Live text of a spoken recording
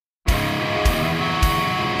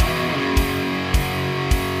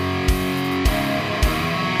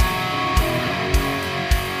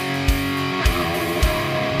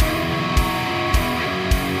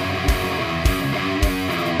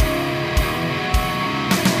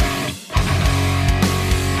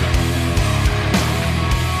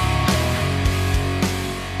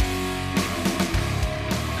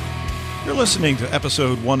listening to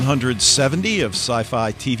episode 170 of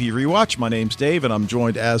Sci-Fi TV Rewatch. My name's Dave, and I'm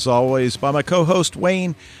joined, as always, by my co-host,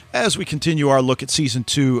 Wayne, as we continue our look at Season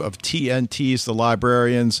 2 of TNT's The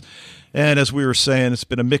Librarians. And as we were saying, it's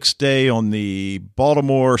been a mixed day on the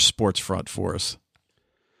Baltimore sports front for us.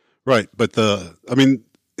 Right, but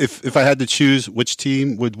if I had to choose which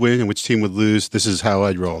team would win and which team would lose, this is how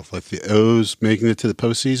I'd roll. Like the O's making it to the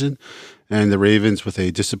postseason, and the Ravens with a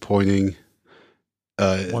disappointing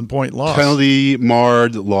 1 point loss, penalty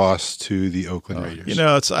marred loss to the Oakland Raiders. You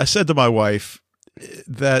know, I said to my wife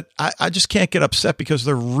that I just can't get upset because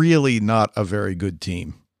they're really not a very good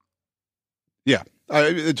team. Yeah,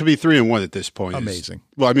 to be 3-1 at this point, amazing.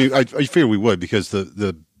 I fear we would because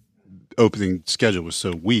the opening schedule was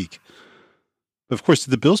so weak. But of course, did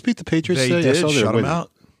the Bills beat the Patriots? They today? did. I saw Shut them out.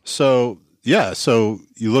 So yeah, so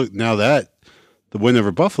you look now that the win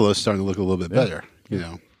over Buffalo is starting to look a little bit better. You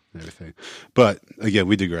know. Everything, but again,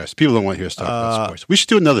 we digress. People don't want to hear us talk about sports. We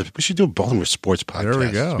should do a Baltimore sports podcast. There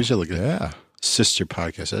we go. We should look at sister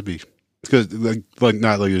podcast. That'd be because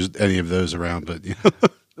not like there's any of those around, but you know.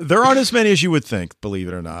 There aren't as many as you would think. Believe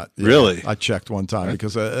it or not. Really, I checked one time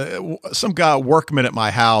because some guy workman at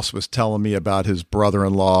my house was telling me about his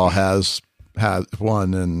brother-in-law has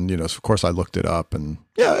one, and you know, of course, I looked it up, and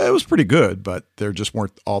yeah, it was pretty good, but there just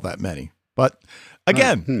weren't all that many. But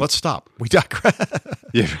again, let's stop. We digress.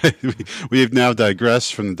 Yeah, we have now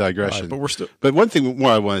digressed from the digression. Right, but we're still. But one thing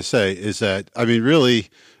more I want to say is that really,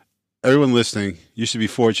 everyone listening, you should be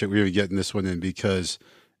fortunate we were getting this one in because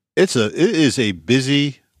it is a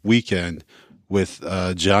busy weekend with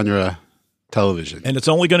genre television, and it's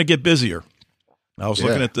only going to get busier. I was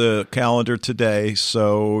looking at the calendar today,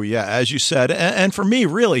 so yeah, as you said, and for me,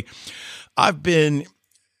 really, I've been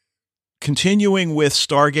continuing with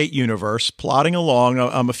Stargate Universe, plodding along.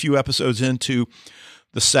 I'm a few episodes into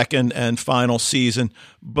the second and final season.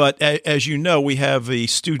 But as you know, we have a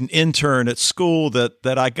student intern at school that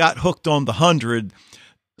I got hooked on the 100.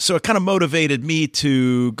 So it kind of motivated me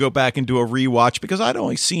to go back and do a rewatch because I'd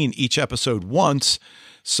only seen each episode once.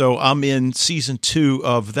 So I'm in season 2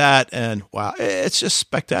 of that. And wow, it's just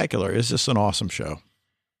spectacular. It's just an awesome show.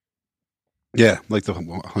 Yeah, like the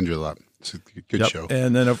 100 a lot. It's a good show.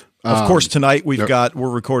 And then, of course, tonight we're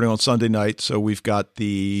recording on Sunday night, so we've got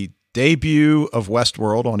the debut of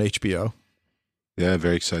Westworld on HBO. Yeah,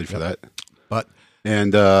 very excited for that. But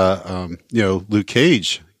Luke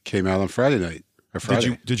Cage came out on Friday night. Or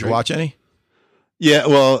Friday, did you watch any? Yeah,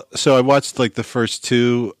 well, so I watched like the first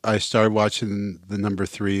 2. I started watching the number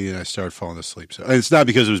 3, and I started falling asleep. So and it's not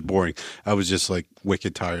because it was boring. I was just like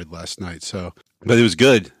wicked tired last night. So, but it was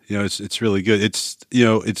good. You know, it's really good. It's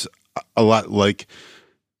it's a lot like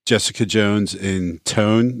Jessica Jones in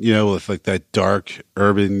tone, with like that dark,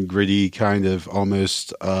 urban, gritty kind of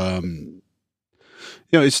almost,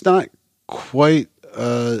 it's not quite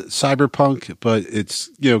cyberpunk, but it's,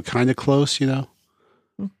 kind of close,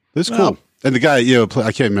 It's cool. And the guy,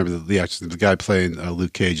 I can't remember the actor, the guy playing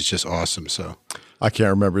Luke Cage is just awesome. So I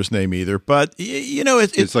can't remember his name either, but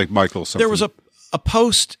it's like Michael something. There was a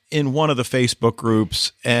post in one of the Facebook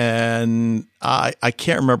groups, and I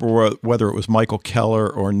can't remember whether it was Michael Keller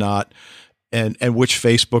or not, and which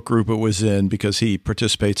Facebook group it was in because he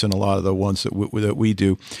participates in a lot of the ones that we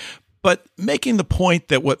do. But making the point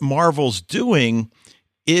that what Marvel's doing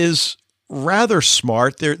is rather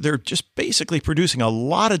smart. They're just basically producing a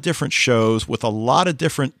lot of different shows with a lot of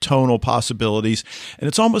different tonal possibilities, and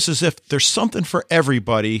it's almost as if there's something for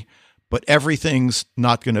everybody, but everything's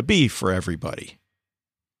not going to be for everybody.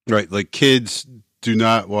 Right, like kids do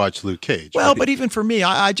not watch Luke Cage. Well, right? but even for me,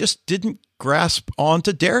 I just didn't grasp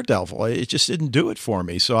onto Daredevil. It just didn't do it for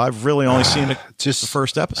me. So I've really only seen the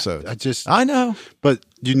first episode. I know. But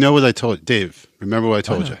you know what I told you, Dave? Remember what I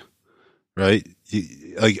told you, right?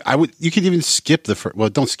 You could even skip the first. Well,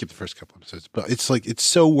 don't skip the first couple episodes. But it's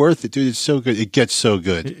so worth it, dude. It's so good. It gets so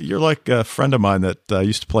good. You're like a friend of mine that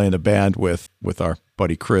used to play in a band with our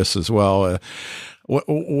buddy Chris as well.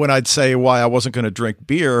 When I'd say why I wasn't going to drink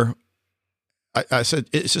beer, I said,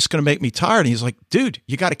 it's just going to make me tired. And he's like, dude,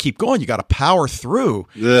 you got to keep going. You got to power through.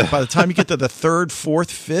 By the time you get to the 3rd,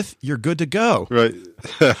 4th, 5th, you're good to go. Right.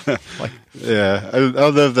 Yeah. I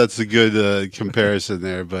don't know if that's a good comparison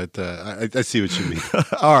there, but I see what you mean.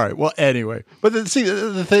 All right. Well, anyway. But the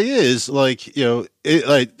thing is,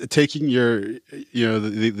 taking your,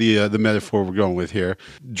 the metaphor we're going with here,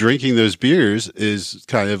 drinking those beers is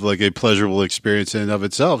kind of like a pleasurable experience in and of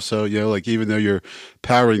itself. So, even though you're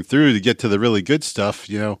powering through to get to the really good stuff,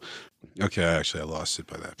 okay, actually I lost it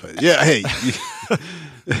by that. But yeah, hey,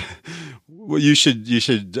 Well, you should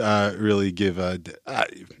really give you're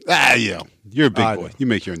a big boy. You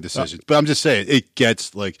make your own decisions. But I'm just saying, it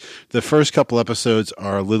gets like the first couple episodes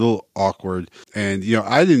are a little awkward, and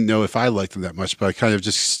I didn't know if I liked them that much, but I kind of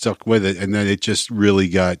just stuck with it, and then it just really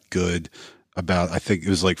got good. I think it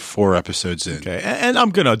was like 4 episodes in. Okay, and I'm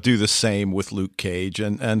gonna do the same with Luke Cage,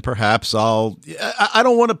 and perhaps I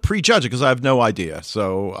don't want to prejudge it because I have no idea,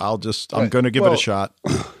 so I'm gonna give it a shot.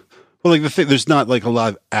 Well, like there's not like a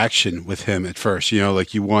lot of action with him at first.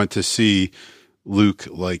 Like you want to see Luke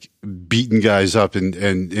like beating guys up and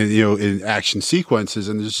in action sequences,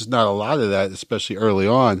 and there's just not a lot of that, especially early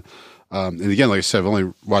on. And again, like I said, I've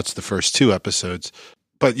only watched the first 2 episodes,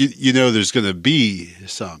 but there's going to be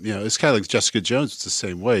some. It's kind of like Jessica Jones. It's the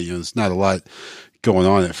same way. There's not a lot going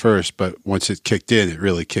on at first, but once it kicked in, it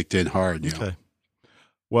really kicked in hard. Okay.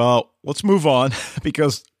 Well, let's move on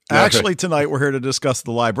because. Actually, tonight we're here to discuss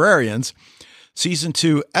The Librarians, Season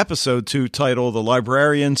 2, Episode 2, titled The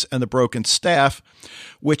Librarians and the Broken Staff,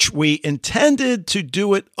 which we intended to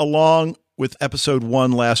do it along with Episode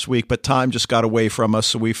 1 last week, but time just got away from us,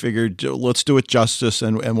 so we figured let's do it justice,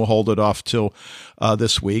 and we'll hold it off till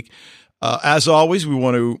this week. As always, we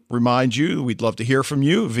want to remind you, we'd love to hear from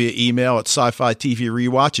you via email at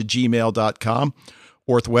sci-fi-tv-rewatch@gmail.com.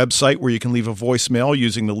 Or the website where you can leave a voicemail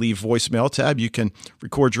using the Leave Voicemail tab. You can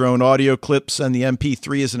record your own audio clips and the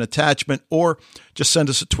MP3 as an attachment, or just send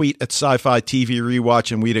us a tweet at Sci-Fi TV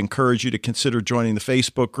Rewatch, and we'd encourage you to consider joining the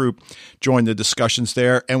Facebook group, join the discussions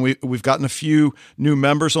there. And we've gotten a few new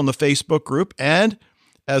members on the Facebook group, and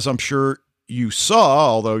as I'm sure you saw,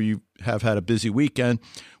 although you have had a busy weekend,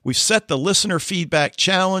 we've set the listener feedback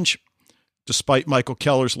challenge, despite Michael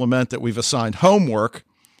Keller's lament that we've assigned homework.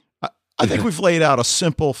 I think we've laid out a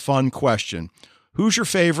simple, fun question. Who's your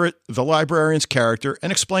favorite The Librarians character,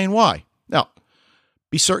 and explain why? Now,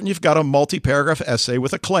 be certain you've got a multi-paragraph essay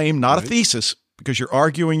with a claim, not a thesis, because you're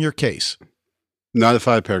arguing your case. Not a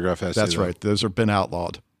 5-paragraph essay. That's right. Those have been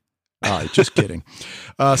outlawed. All right, just kidding.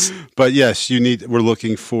 But yes, we're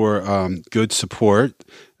looking for good support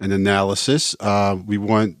and analysis. We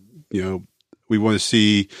want to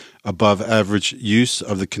see above average use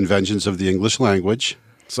of the conventions of the English language.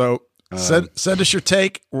 So send us your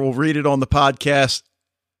take. We'll read it on the podcast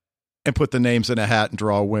and put the names in a hat and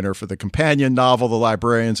draw a winner for the companion novel, The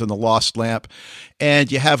Librarians and the Lost Lamp.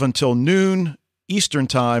 And you have until noon Eastern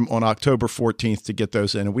time on October 14th to get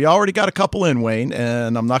those in. And we already got a couple in, Wayne,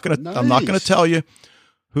 and I'm not going to tell you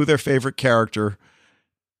who their favorite character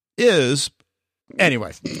is.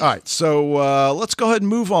 Anyway, all right, so let's go ahead and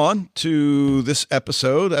move on to this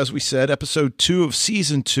episode. As we said, Episode 2 of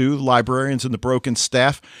Season 2, Librarians and the Broken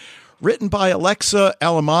Staff, written by Alexa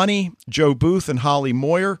Alamani, Joe Booth, and Holly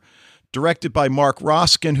Moyer, directed by Mark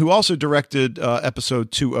Roskin, who also directed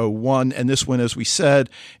Episode 201, and this one, as we said,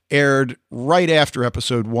 aired right after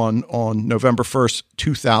Episode 1 on November 1st,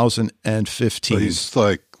 2015. So he's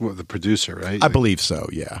like the producer, right? I believe so,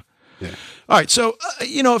 yeah. Yeah. All right. So,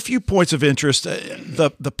 a few points of interest.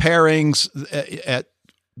 The pairings at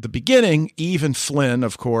the beginning, Eve and Flynn,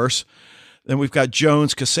 of course. Then we've got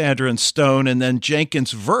Jones, Cassandra, and Stone, and then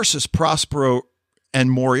Jenkins versus Prospero and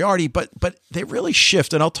Moriarty. But they really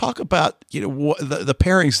shift, and I'll talk about the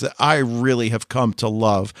pairings that I really have come to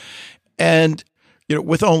love. And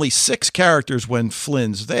with only 6 characters when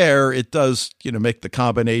Flynn's there, it does make the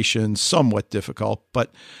combination somewhat difficult.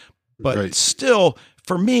 But right. Still.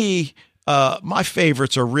 For me, my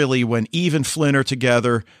favorites are really when Eve and Flynn are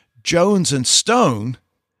together, Jones and Stone,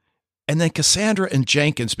 and then Cassandra and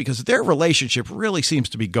Jenkins, because their relationship really seems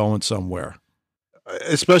to be going somewhere.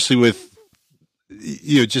 Especially with,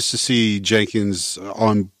 just to see Jenkins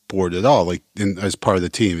on board at all, like as part of the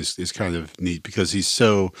team is kind of neat, because he's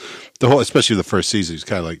especially the first season, he's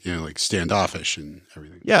kind of like, like standoffish and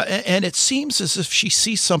everything. Yeah. And it seems as if she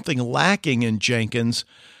sees something lacking in Jenkins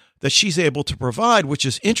that she's able to provide, which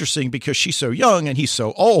is interesting because she's so young and he's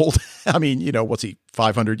so old. I mean, what's he,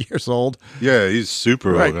 500 years old? Yeah, he's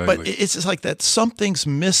super old. Right, but it's just like that something's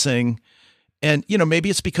missing. And,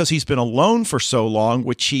 maybe it's because he's been alone for so long,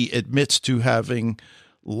 which he admits to having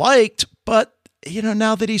liked. But,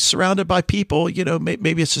 now that he's surrounded by people,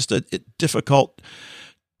 maybe it's just a difficult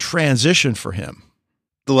transition for him.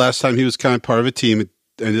 The last time he was kind of part of a team, it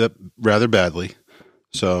ended up rather badly.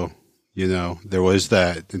 So... there was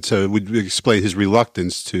that. And so it would explain his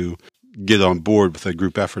reluctance to get on board with a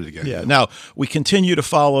group effort again. Yeah. Now, we continue to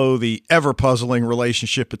follow the ever-puzzling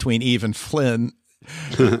relationship between Eve and Flynn,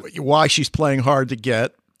 why she's playing hard to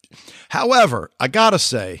get. However, I got to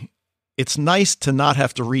say, it's nice to not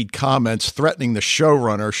have to read comments threatening the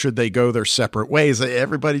showrunner should they go their separate ways.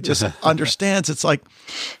 Everybody just understands it's like,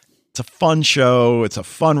 it's a fun show. It's a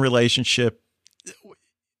fun relationship.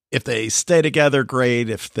 If they stay together, great.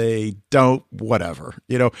 If they don't, whatever,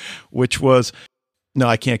 which was, no,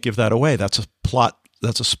 I can't give that away. That's a plot.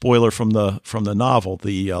 That's a spoiler from the novel,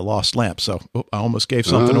 The Lost Lamp. So I almost gave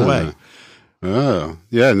something away. Oh,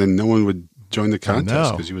 yeah. And then no one would join the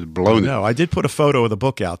contest because you would have blown it. No, I did put a photo of the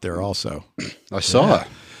book out there also. I saw it.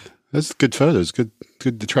 That's good photos. Good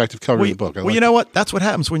attractive cover of the book. You know what? That's what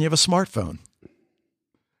happens when you have a smartphone.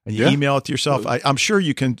 And you email it to yourself. I'm sure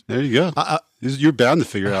you can. There you go. You're bound to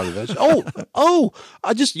figure it out eventually.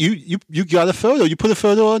 You got a photo. You put a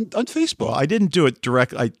photo on Facebook. Well, I didn't do it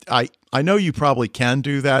directly. I know you probably can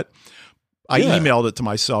do that. I emailed it to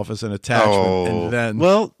myself as an attachment, and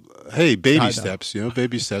then hey, baby steps.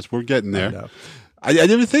 Baby steps. We're getting there. I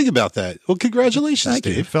didn't think about that. Well, congratulations, Thank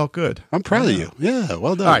Dave. You. It felt good. I'm proud of you. Yeah,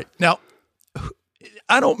 well done. All right, now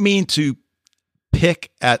I don't mean to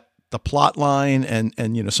pick at the plot line and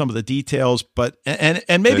some of the details, but and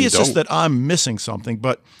maybe it's just that I'm missing something.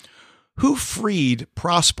 But who freed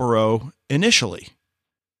Prospero initially?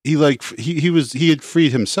 He had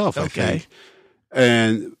freed himself, I think,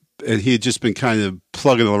 and he had just been kind of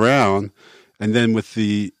plugging around, and then with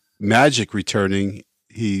the magic returning,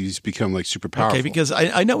 he's become like super powerful. Okay, because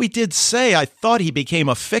I know he did say I thought he became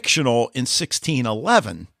a fictional in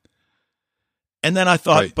 1611. And then I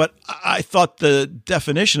thought, but I thought the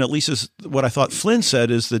definition, at least is what I thought Flynn said,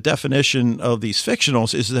 is the definition of these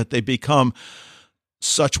fictionals is that they become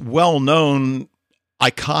such well-known,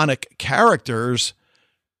 iconic characters.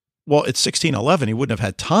 Well, it's 1611. He wouldn't have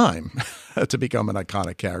had time to become an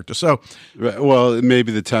iconic character. So, well,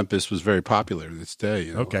 maybe the Tempest was very popular in its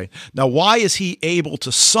day. Okay. Now, why is he able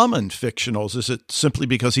to summon fictionals? Is it simply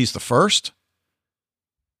because he's the first?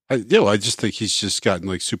 I just think he's just gotten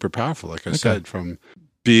like super powerful, like I said, from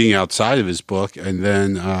being outside of his book, and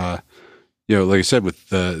then like I said, with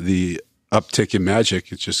the uptick in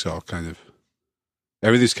magic, it's just all kind of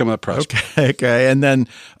everything's coming up. Okay, and then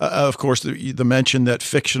of course the mention that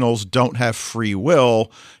fictionals don't have free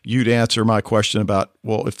will. You'd answer my question about,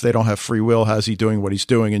 well, if they don't have free will, how's he doing what he's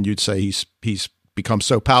doing? And you'd say he's become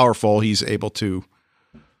so powerful he's able to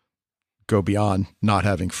go beyond not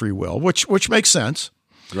having free will, which makes sense.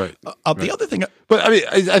 Right. The other thing, but I mean,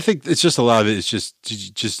 I think it's just a lot of it is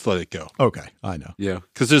just let it go. Okay, I know. Yeah,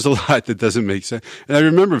 because there's a lot that doesn't make sense, and I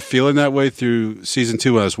remember feeling that way through season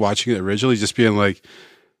 2 when I was watching it originally, just being like,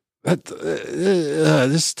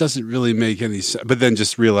 this doesn't really make any sense. But then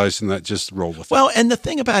just realizing that, just roll with it. Well, and the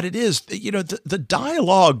thing about it is, the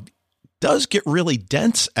dialogue does get really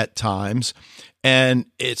dense at times, and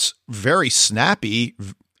it's very snappy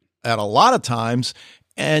at a lot of times,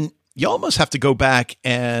 and you almost have to go back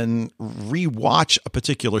and rewatch a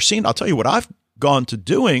particular scene. I'll tell you what I've gone to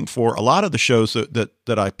doing for a lot of the shows that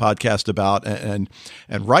I podcast about and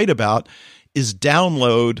write about is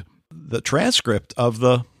download the transcript of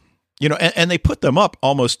the, and they put them up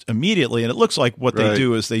almost immediately. And it looks like what they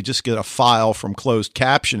do is they just get a file from closed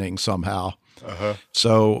captioning somehow. Uh-huh.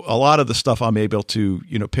 So a lot of the stuff I'm able to,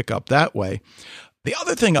 pick up that way. The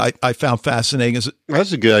other thing I found fascinating is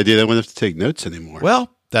that's a good idea. I wouldn't have to take notes anymore. Well,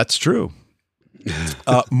 that's true.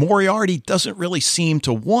 Moriarty doesn't really seem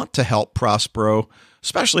to want to help Prospero,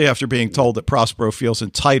 especially after being told that Prospero feels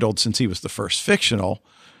entitled since he was the first fictional.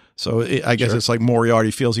 So I guess it's like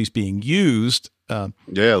Moriarty feels he's being used. Yeah,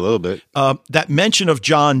 a little bit. That mention of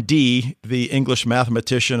John Dee, the English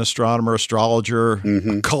mathematician, astronomer, astrologer,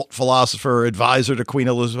 occult philosopher, advisor to Queen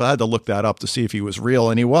Elizabeth. I had to look that up to see if he was real,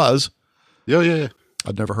 and he was. Yeah.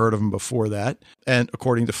 I'd never heard of him before that. And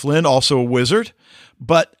according to Flynn, also a wizard.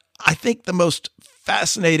 But I think the most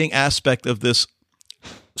fascinating aspect of this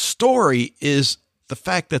story is the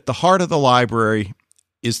fact that the heart of the library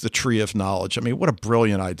is the tree of knowledge. I mean, what a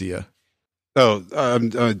brilliant idea. Oh,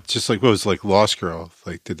 just like what was like Lost Girl,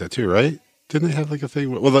 like did that too, right? Didn't they have like a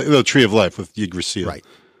thing? Well, the Tree of Life with Yggdrasil. Right.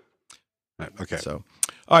 Okay. So,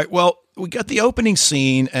 all right. Well, we got the opening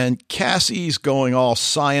scene, and Cassie's going all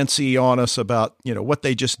science-y on us about, what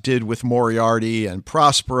they just did with Moriarty and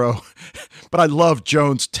Prospero. But I love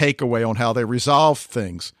Jones' takeaway on how they resolve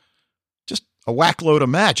things. Just a whack load of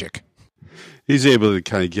magic. He's able to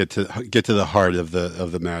kind of get to the heart of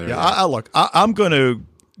the matter. Yeah, I'm going to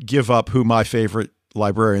give up who my favorite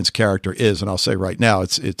librarian's character is, and I'll say right now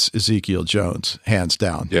it's Ezekiel Jones, hands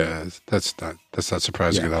down. Yeah, that's not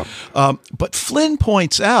surprising at all. But Flynn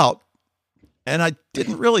points out, and I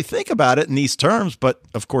didn't really think about it in these terms, but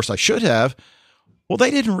of course I should have. Well,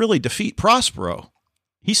 they didn't really defeat Prospero.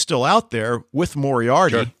 He's still out there with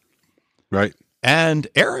Moriarty, sure. Right, and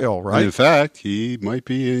Ariel. Right. And in fact,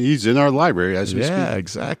 he's in our library as we speak. Yeah,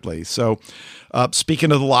 exactly. So,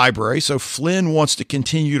 speaking of the library, so Flynn wants to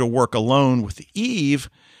continue to work alone with Eve,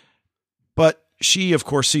 but she, of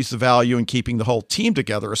course, sees the value in keeping the whole team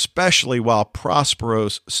together, especially while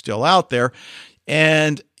Prospero's still out there.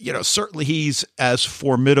 And, certainly he's as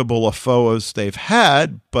formidable a foe as they've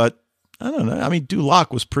had, but I don't know. I mean,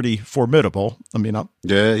 Duloc was pretty formidable.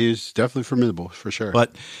 Yeah, he's definitely formidable for sure.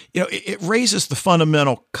 But, it raises the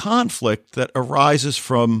fundamental conflict that arises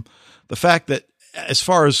from the fact that, as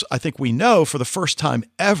far as I think we know, for the first time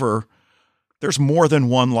ever, there's more than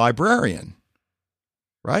one librarian,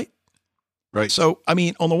 right? Right. So, on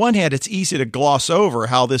the one hand, it's easy to gloss over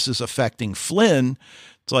how this is affecting Flynn.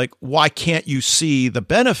 It's like, why can't you see the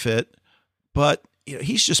benefit? But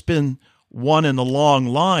he's just been one in the long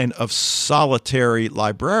line of solitary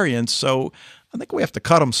librarians. So I think we have to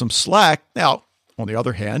cut him some slack. Now, on the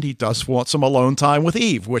other hand, he does want some alone time with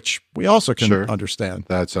Eve, which we also can understand.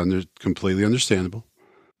 That's completely understandable.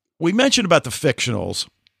 We mentioned about the fictionals,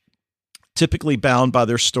 typically bound by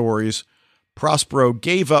their stories. Prospero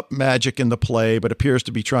gave up magic in the play, but appears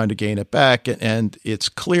to be trying to gain it back. And it's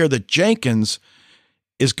clear that Jenkins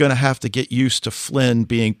is going to have to get used to Flynn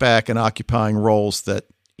being back and occupying roles that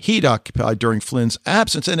he'd occupied during Flynn's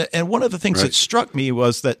absence. And one of the things that struck me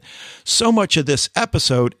was that so much of this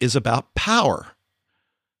episode is about power,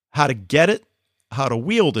 how to get it, how to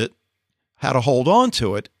wield it, how to hold on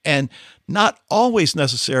to it, and not always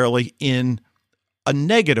necessarily in a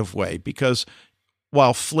negative way, because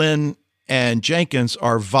while Flynn and Jenkins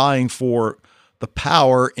are vying for the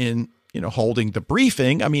power in, holding the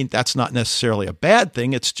briefing, that's not necessarily a bad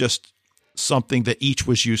thing. It's just something that each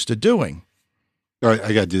was used to doing. All right,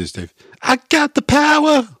 I got to do this, Dave. I got the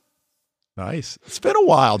power. Nice. It's been a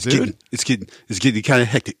while, dude. It's getting kind of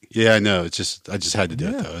hectic. Yeah, I know. I just had to do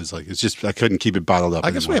it though. It's just I couldn't keep it bottled up.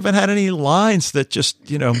 I guess we haven't had any lines that just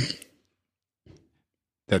that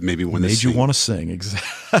maybe made you want to sing.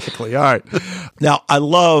 Exactly. All right. Now, I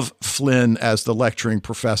love Flynn as the lecturing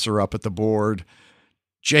professor up at the board.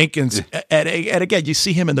 Jenkins, and again, you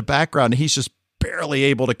see him in the background, and he's just barely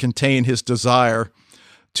able to contain his desire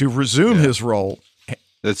to resume his role.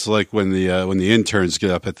 It's like when the interns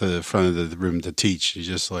get up at the front of the room to teach. He's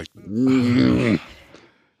just like,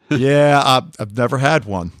 Yeah, I've never had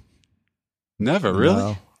one. Never, really?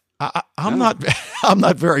 No. I'm not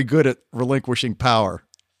very good at relinquishing power.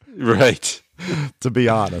 Right. To be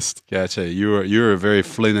honest. Gotcha. You're a very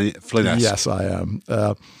Flynn-esque. Yes, I am.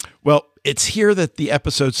 Well, it's here that the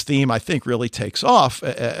episode's theme, I think, really takes off.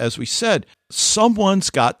 As we said,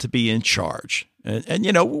 someone's got to be in charge. And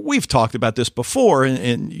we've talked about this before,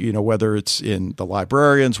 and whether it's in the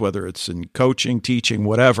librarians, whether it's in coaching, teaching,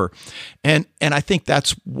 whatever. And I think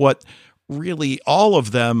that's what really all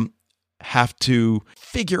of them have to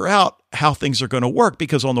figure out how things are going to work.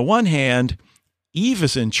 Because on the one hand, Eve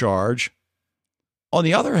is in charge. On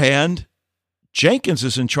the other hand, Jenkins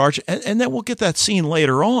is in charge. And then we'll get that scene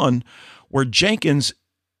later on where Jenkins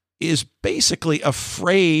is basically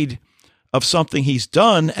afraid of something he's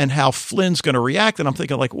done and how Flynn's going to react. And I'm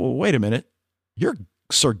thinking like, well, wait a minute. You're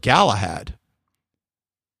Sir Galahad.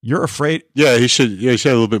 You're afraid. Yeah, he should have a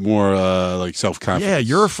little bit more like self-confidence. Yeah,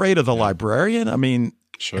 you're afraid of the librarian.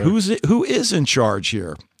 Sure. Who is in charge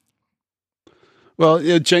here? Well,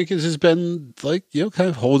 Jenkins has been kind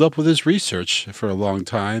of holed up with his research for a long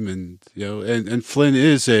time. And, and Flynn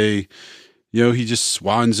is he just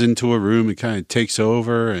swans into a room and kind of takes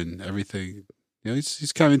over and everything.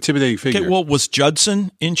 He's kind of an intimidating figure. Okay, well, was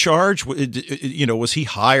Judson in charge? Was he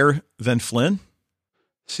higher than Flynn?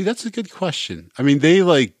 See, that's a good question.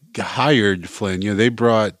 They hired Flynn. They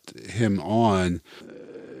brought him on.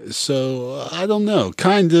 So I don't know.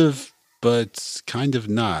 Kind of, but kind of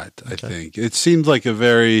not. Okay. I think it seemed like a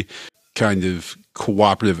very kind of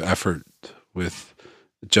cooperative effort with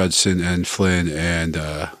Judson and Flynn and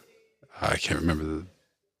I can't remember the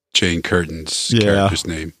Jane Curtin's character's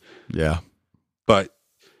name. Yeah. But,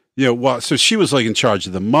 so she was in charge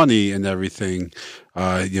of the money and everything.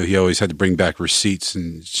 He always had to bring back receipts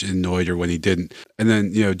and annoyed her when he didn't. And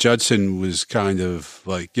then, Judson was kind of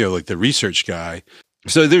like the research guy.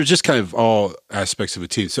 So they were just kind of all aspects of a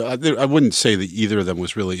team. So I wouldn't say that either of them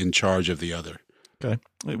was really in charge of the other. Okay.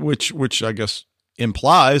 Which I guess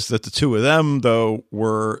implies that the two of them, though,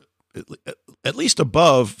 were at least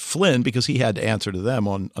above Flynn because he had to answer to them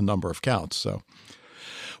on a number of counts. So.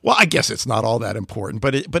 Well, I guess it's not all that important,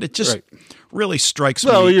 but it just really strikes me.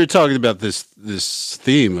 Well, you're talking about this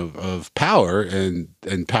theme of power and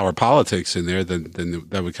power politics in there, then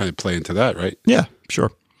that would kind of play into that, right? Yeah,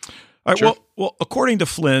 sure. All right. Sure. Well, according to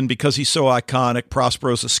Flynn, because he's so iconic,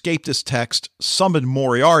 Prospero's escaped his text, summoned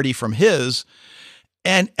Moriarty from his,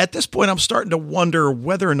 and at this point, I'm starting to wonder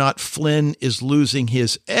whether or not Flynn is losing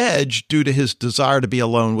his edge due to his desire to be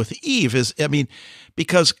alone with Eve.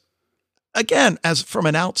 Because again, as from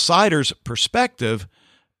an outsider's perspective,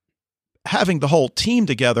 having the whole team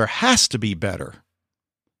together has to be better.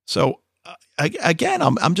 So again,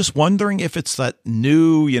 I'm just wondering if it's that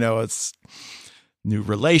new, it's new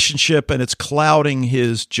relationship and it's clouding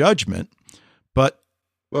his judgment. But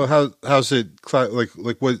well, how's it like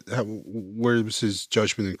what? Where was his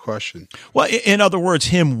judgment in question? Well, in other words,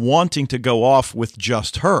 him wanting to go off with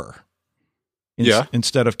just her,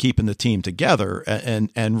 instead of keeping the team together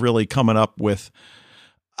and really coming up with.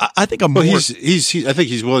 I think more. I think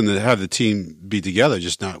he's willing to have the team be together,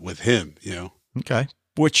 just not with him. Okay,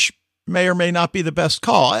 which may or may not be the best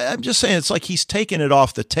call. I'm just saying it's like he's taking it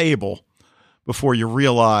off the table before you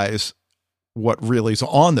realize what really is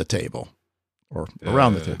on the table. Or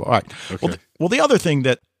around the table. All right. Okay. Well, the other thing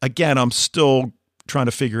that, again, I'm still trying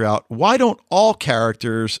to figure out, why don't all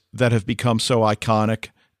characters that have become so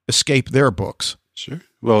iconic escape their books? Sure.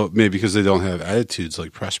 Well, maybe because they don't have attitudes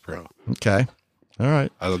like Prospero. Okay. All right.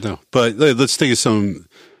 I don't know. But let's think of some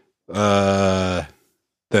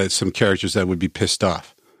characters that would be pissed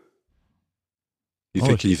off.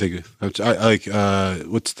 Can you think of? I like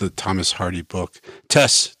what's the Thomas Hardy book?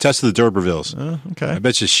 Tess of the D'Urbervilles. Okay. I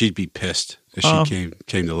bet you she'd be pissed if she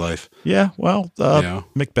came to life. Yeah. Well,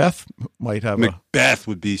 Macbeth might have. Macbeth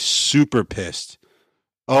would be super pissed.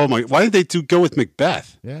 Oh my! Why did they go with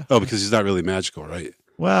Macbeth? Yeah. Oh, because he's not really magical, right?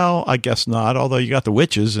 Well, I guess not. Although you got the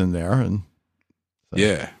witches in there, and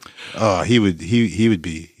yeah. Oh, he'd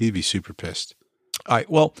be super pissed. All right.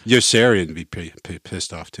 Well, Yossarian would be pretty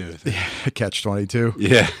pissed off too. Catch-22.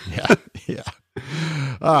 Yeah. Yeah.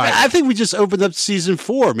 All right. I think we just opened up season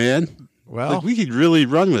 4, man. Well, we could really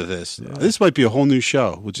run with this. Yeah. This might be a whole new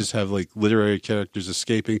show. We'll just have literary characters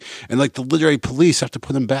escaping, and the literary police have to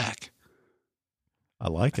put them back. I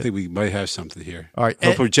like it. I think we might have something here. All right.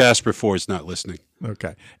 Hope Jasper Ford's not listening.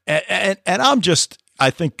 Okay. And I'm just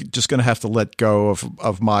going to have to let go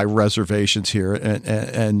of my reservations here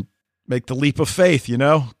and make the leap of faith,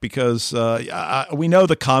 because we know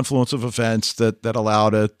the confluence of events that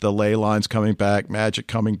allowed it, the ley lines coming back, magic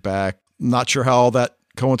coming back. Not sure how all that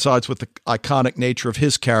coincides with the iconic nature of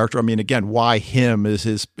his character. I mean, again, why him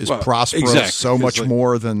is Prospero exactly, so much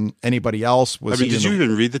more than anybody else was. Did you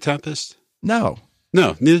even read The Tempest? No,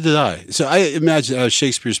 neither did I. So I imagine out of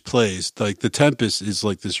Shakespeare's plays, The Tempest is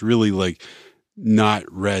this really not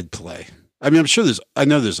read play. I mean, I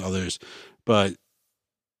know there's others, but.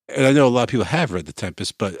 And I know a lot of people have read The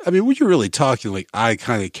Tempest, but I mean, when you're really talking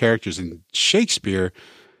iconic characters in Shakespeare,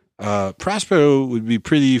 Prospero would be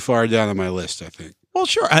pretty far down on my list, I think. Well,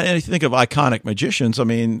 sure. And if you think of iconic magicians, I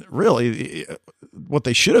mean, really, what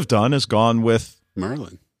they should have done is gone with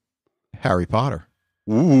Merlin, Harry Potter.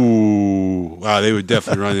 Ooh, wow! They would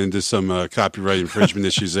definitely run into some copyright infringement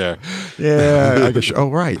issues there. Yeah, I guess. Oh,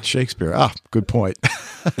 right, Shakespeare. Good point.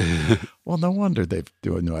 Well, no wonder they're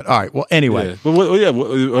doing that. All right. Well, anyway. Yeah.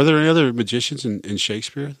 Well, are there any other magicians in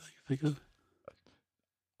Shakespeare that you think of?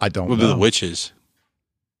 I don't know. The witches.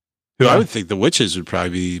 Who I would think the witches would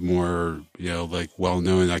probably be more,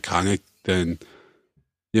 well-known and iconic than,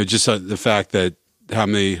 just the fact that how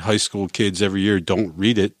many high school kids every year don't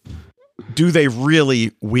read it. Do they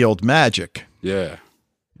really wield magic? Yeah.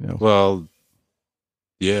 Well,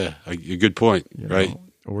 yeah, a good point, right?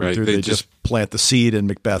 Or do they just plant the seed in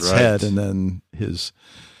Macbeth's head, and then his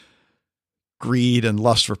greed and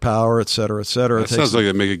lust for power, et cetera, et cetera? That sounds like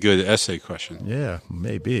it'd make a good essay question. Yeah,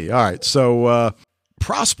 maybe. All right. So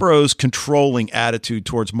Prospero's controlling attitude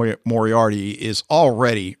towards Moriarty is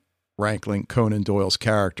already rankling Conan Doyle's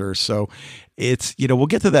character. So it's, we'll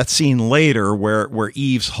get to that scene later where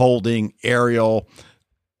Eve's holding Ariel,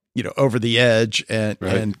 over the edge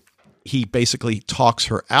and he basically talks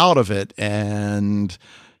her out of it. And,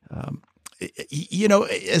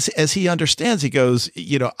 as he understands, he goes,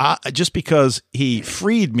 just because he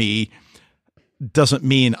freed me doesn't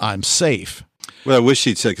mean I'm safe. Well, I wish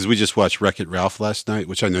he'd said, because we just watched Wreck-It Ralph last night,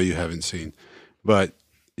 which I know you haven't seen, but,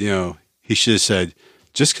 he should have said,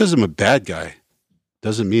 just because I'm a bad guy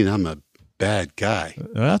doesn't mean I'm a bad guy.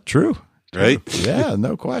 True. Right? Yeah,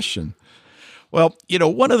 no question. Well,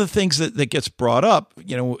 one of the things that gets brought up,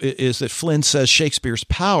 is that Flynn says Shakespeare's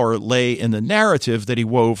power lay in the narrative that he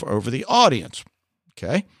wove over the audience.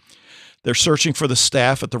 Okay. They're searching for the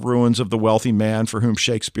staff at the ruins of the wealthy man for whom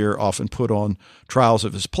Shakespeare often put on trials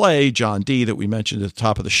of his play, John Dee, that we mentioned at the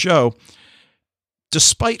top of the show.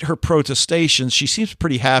 Despite her protestations, she seems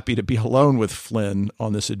pretty happy to be alone with Flynn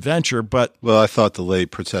on this adventure, but... Well, I thought the lady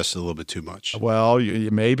protested a little bit too much. Well,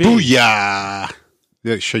 maybe. Booyah!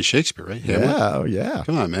 Yeah, Shakespeare, right? Yeah, yeah.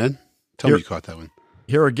 Come on, man. Tell me you caught that one.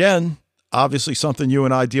 Here again, obviously something you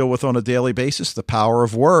and I deal with on a daily basis, the power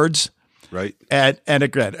of words. right? And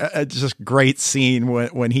again, just great scene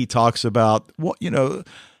when he talks about what,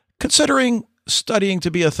 considering studying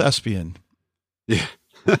to be a thespian. Yeah.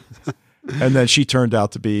 And then she turned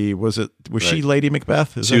out to be, was she Lady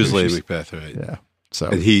Macbeth? She was Lady Macbeth, right? Yeah. So,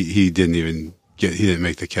 and he didn't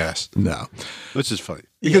make the cast. No. Which is funny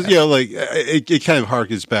because, it kind of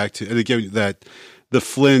harkens back to, and again, that the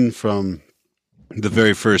Flynn from the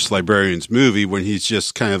very first Librarians movie, when he's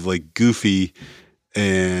just kind of like goofy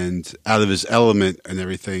and out of his element and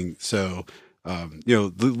everything. So,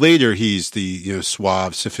 later he's the,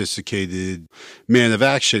 suave, sophisticated man of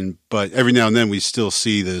action, but every now and then we still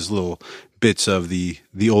see those little bits of the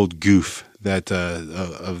old goof that,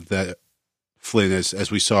 of that Flynn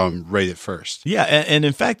as we saw him right at first. Yeah. And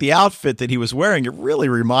in fact, the outfit that he was wearing, it really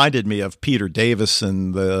reminded me of Peter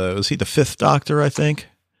Davison. Was he the Fifth Doctor, I think?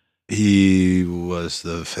 He was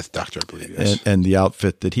the Fifth Doctor, I believe, yes. And the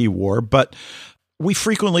outfit that he wore. But we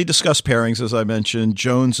frequently discuss pairings, as I mentioned.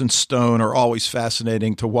 Jones and Stone are always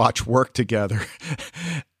fascinating to watch work together.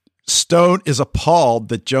 Stone is appalled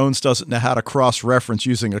that Jones doesn't know how to cross-reference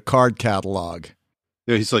using a card catalog.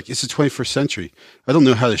 Yeah, he's like, it's the 21st century. I don't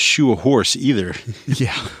know how to shoe a horse either.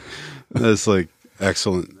 Yeah. That's like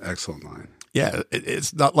excellent line. Yeah,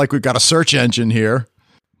 it's not like we've got a search engine here.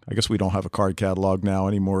 I guess we don't have a card catalog now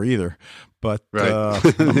anymore either. But right.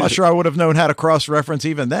 I'm not sure I would have known how to cross-reference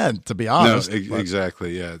even then, to be honest. No,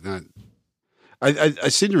 exactly, yeah. I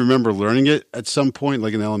seem to remember learning it at some point,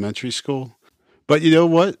 like in elementary school. But you know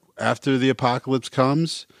what? After the apocalypse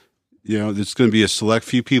comes, there's going to be a select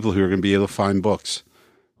few people who are going to be able to find books.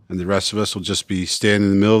 And the rest of us will just be standing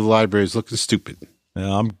in the middle of the libraries looking stupid.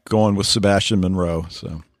 Yeah, I'm going with Sebastian Monroe.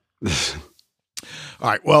 So, all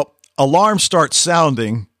right. Well, alarm starts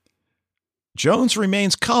sounding. Jones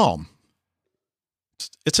remains calm.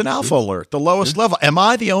 It's an alpha alert, the lowest level. Am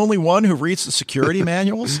I the only one who reads the security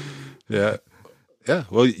manuals? Yeah. Yeah.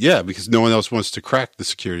 Well, yeah, because no one else wants to crack the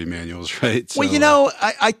security manuals, right? So, well,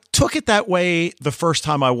 I took it that way the first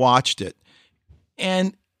time I watched it.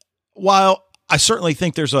 And while I certainly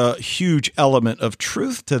think there's a huge element of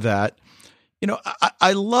truth to that,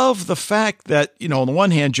 I love the fact that, on the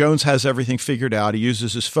one hand, Jones has everything figured out. He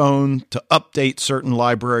uses his phone to update certain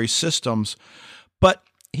library systems, but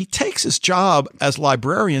he takes his job as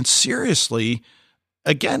librarian seriously.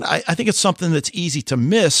 Again, I think it's something that's easy to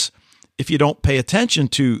miss if you don't pay attention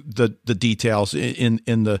to the details in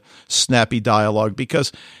the snappy dialogue,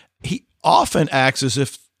 because he often acts as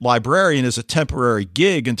if librarian is a temporary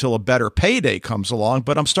gig until a better payday comes along.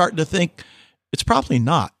 But I'm starting to think it's probably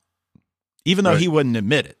not, even though he wouldn't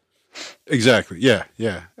admit it. Exactly. Yeah.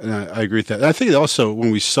 Yeah. And I agree with that. And I think also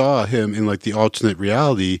when we saw him in like the alternate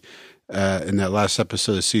reality, in that last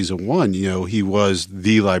episode of season 1, he was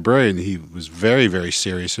the librarian. He was very, very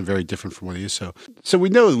serious and very different from what he is. So we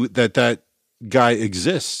know that guy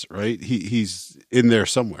exists, right? He's in there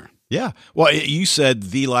somewhere. Yeah. Well, you said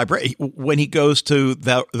the library. When he goes to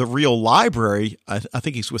the real library, I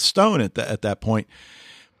think he's with Stone at that point.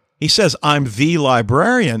 He says, "I'm the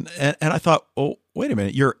librarian," and I thought, "Oh, wait a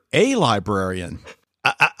minute, you're a librarian."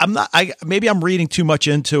 I'm not. Maybe I'm reading too much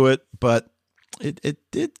into it, but it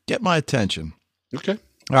did get my attention. Okay.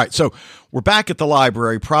 All right. So we're back at the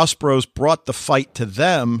library. Prospero's brought the fight to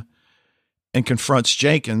them and confronts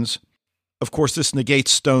Jenkins. Of course, this negates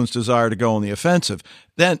Stone's desire to go on the offensive.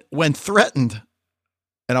 Then, when threatened,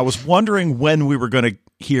 and I was wondering when we were going to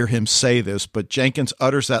hear him say this, but Jenkins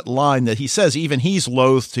utters that line that he says even he's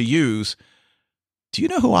loath to use. "Do you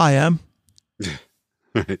know who I am?"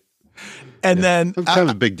 Right. And then it's kind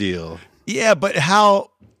of a big deal. Yeah, but how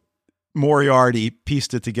Moriarty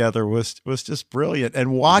pieced it together was just brilliant.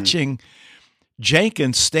 And watching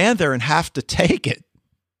Jenkins stand there and have to take it.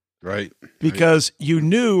 Right. Because you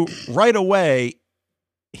knew right away,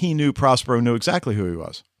 he knew Prospero knew exactly who he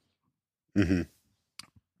was. Mm-hmm.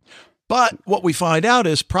 But what we find out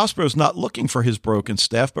is Prospero's not looking for his broken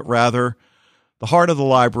staff, but rather the heart of the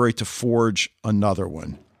library to forge another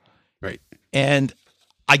one. Right. And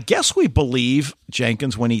I guess we believe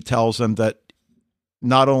Jenkins when he tells them that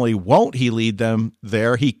not only won't he lead them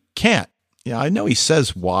there, he can't. Yeah, I know he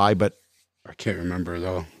says why, but I can't remember it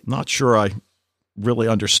all. Not sure I really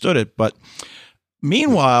understood it. But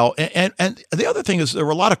meanwhile, and the other thing is there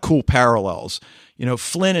were a lot of cool parallels.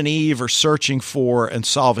 Flynn and Eve are searching for and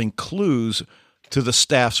solving clues to the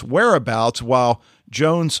staff's whereabouts while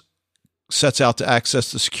Jones sets out to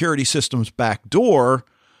access the security system's back door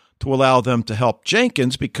to allow them to help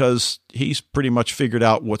Jenkins because he's pretty much figured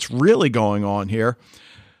out what's really going on here.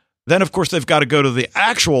 Then, of course, they've got to go to the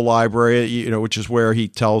actual library, which is where he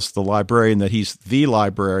tells the librarian that he's the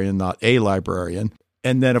librarian, not a librarian.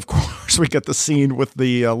 And then, of course, we get the scene with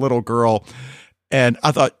the little girl. And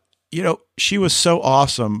I thought, she was so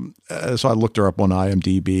awesome. So I looked her up on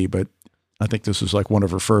IMDb, but I think this was like one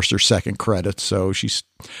of her first or second credits. So she's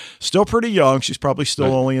still pretty young. She's probably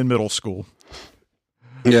still only in middle school.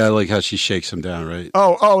 Yeah, I like how she shakes him down, right?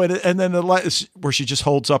 And then where she just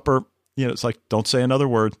holds up her, it's like, don't say another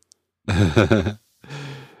word.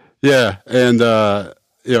 Yeah. And,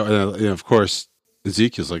 of course,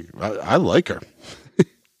 Ezekiel's like, I like her.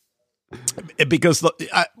 Because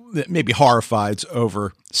maybe horrified's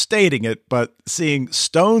overstating it, but seeing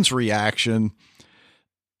Stone's reaction,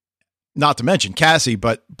 not to mention Cassie,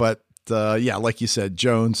 but like you said,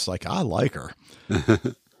 Jones, like, I like her.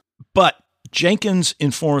 But Jenkins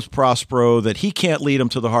informs Prospero that he can't lead him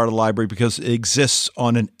to the heart of the library because it exists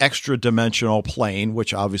on an extra dimensional plane,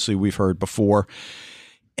 which obviously we've heard before.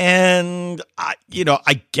 And I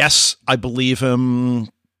guess I believe him.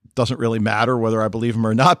 Doesn't really matter whether I believe him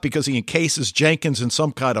or not, because he encases Jenkins in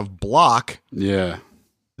some kind of block. Yeah.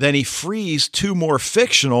 Then he frees 2 more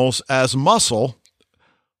fictionals as muscle.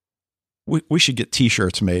 We should get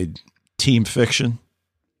T-shirts made. Team Fiction.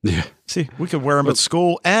 Yeah. See, we could wear them at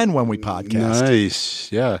school and when we podcast.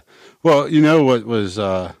 Nice. Yeah. Well, what was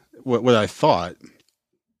what I thought,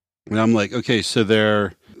 and I'm like, okay, so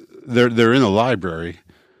they're in a library,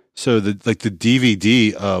 so the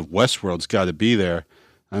DVD of Westworld's got to be there.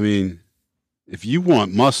 I mean, if you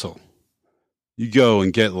want muscle, you go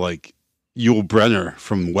and get like Yul Brynner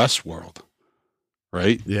from Westworld,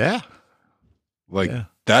 right? Yeah.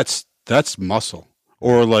 That's muscle,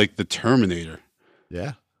 or like the Terminator.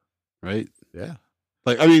 Yeah. Right. Yeah.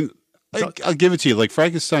 Like, I mean, I'll give it to you. Like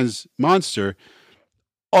Frankenstein's monster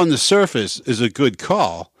on the surface is a good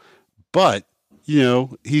call, but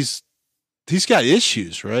he's got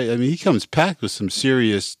issues, right? I mean, he comes packed with some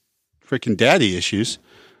serious freaking daddy issues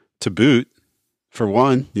to boot, for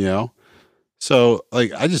one, So,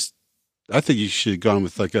 like, I think you should have gone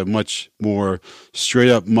with like a much more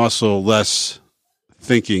straight up muscle, less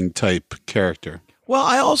thinking type character. Well,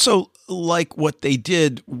 I also like what they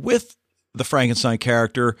did with the Frankenstein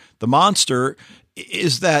character, the monster,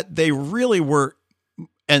 is that they really were,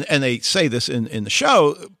 and they say this in the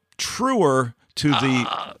show, truer to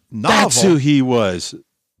the novel. That's who he was.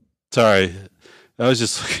 Sorry. I was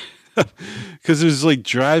just like, because it was like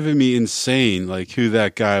driving me insane, like who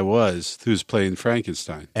that guy was who's playing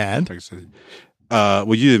Frankenstein. And?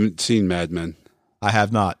 Well, you haven't seen Mad Men. I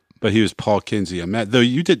have not. But he was Paul Kinsey on Mad. Though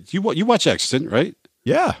you watch Extant, right?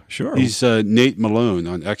 Yeah, sure. He's Nate Malone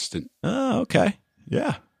on Extant. Oh, okay.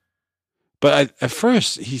 Yeah. But at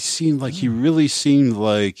first, he really seemed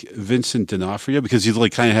like Vincent D'Onofrio, because he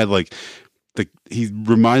like kind of had like he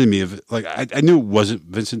reminded me of, like, I knew it wasn't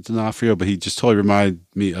Vincent D'Onofrio, but he just totally reminded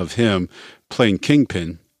me of him playing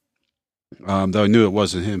Kingpin. Though I knew it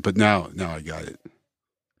wasn't him, but now I got it.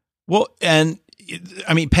 Well, and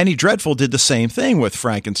I mean, Penny Dreadful did the same thing with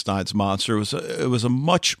Frankenstein's monster. It was a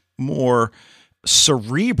much more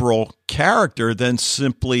cerebral character than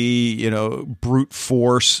simply, brute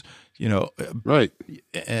force, right.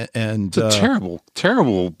 And it's a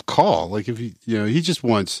terrible call. Like, if he just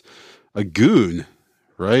wants a goon,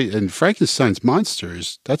 right? And Frankenstein's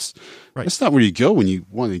monsters, that's not where you go when you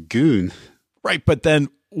want a goon. Right. But then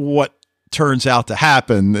what turns out to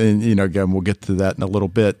happen, and, again, we'll get to that in a little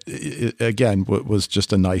bit, again, was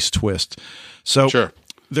just a nice twist. So sure.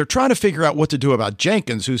 They're trying to figure out what to do about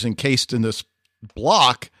Jenkins, who's encased in this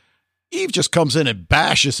block. Eve just comes in and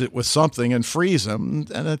bashes it with something and frees him.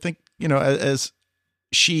 And I think, as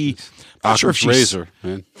she, I'm not sure if she's razor,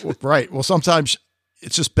 man. Right. Well, sometimes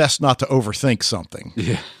it's just best not to overthink something.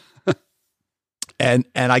 Yeah. and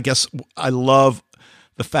I guess I love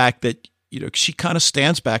the fact that, she kind of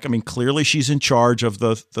stands back. I mean, clearly she's in charge of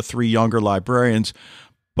the 3 younger librarians,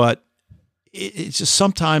 but it's just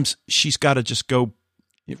sometimes she's got to just go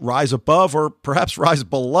rise above, or perhaps rise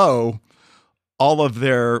below, all of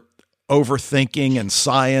their overthinking and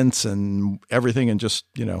science and everything, and just,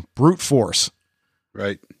 brute force.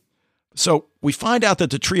 Right. So we find out that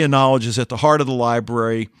the Tree of Knowledge is at the heart of the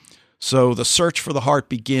library. So the search for the heart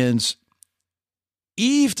begins.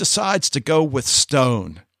 Eve decides to go with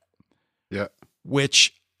Stone. Yeah.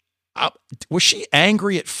 Which, was she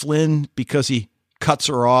angry at Flynn because he cuts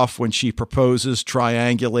her off when she proposes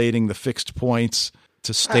triangulating the fixed points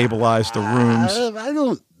to stabilize the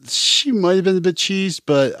rooms? She might have been a bit cheesed,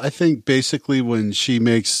 but I think basically when she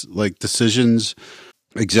makes like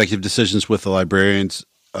executive decisions with the librarians,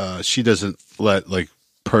 she doesn't let like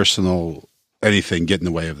personal anything get in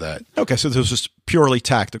the way of that. Okay, so this was just purely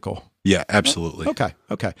tactical. Yeah, absolutely.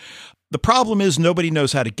 Okay. The problem is nobody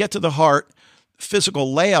knows how to get to the heart.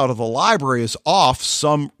 physical layout of the library is off.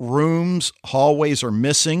 Some rooms, hallways are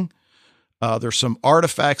missing. There's some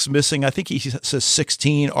artifacts missing. I think he says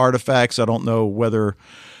 16 artifacts. I don't know whether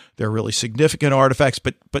they're really significant artifacts,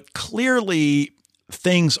 but clearly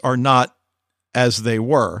things are not as they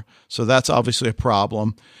were. So that's obviously a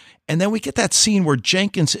problem. And then we get that scene where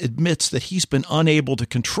Jenkins admits that he's been unable to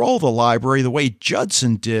control the library the way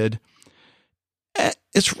Judson did.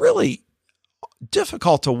 It's really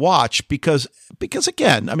difficult to watch because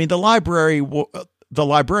again, I mean, the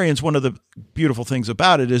librarians, one of the beautiful things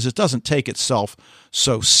about it is it doesn't take itself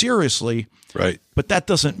so seriously. Right. But that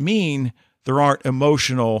doesn't mean there aren't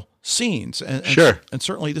emotional scenes. And sure. And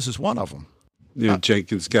certainly this is one of them.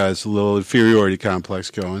 Jenkins got his little inferiority complex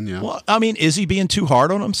going. Yeah. Well, I mean, is he being too hard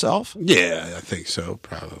on himself? Yeah, I think so,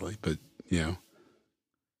 probably. But,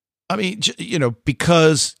 I mean,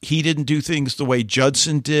 because he didn't do things the way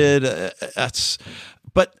Judson did.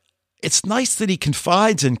 But it's nice that he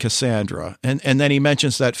confides in Cassandra. And then he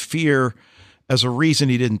mentions that fear as a reason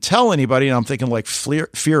he didn't tell anybody. And I'm thinking like fear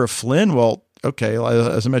of Flynn. Well, okay.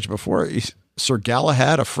 As I mentioned before, Sir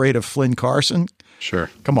Galahad afraid of Flynn Carson. Sure.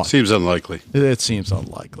 Come on. Seems unlikely. It seems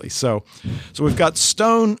unlikely. So we've got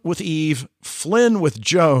Stone with Eve, Flynn with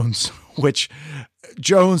Jones, which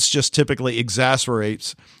Jones just typically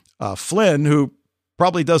exasperates Flynn, who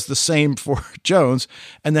probably does the same for Jones,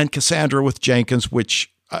 and then Cassandra with Jenkins,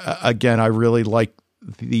 which, again, I really like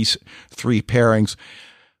these three pairings.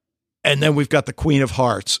 And then we've got the Queen of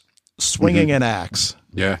Hearts swinging an axe.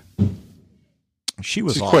 Yeah.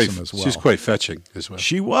 She's awesome as well. She's quite fetching as well.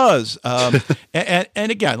 She was. And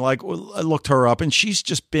again, like I looked her up and she's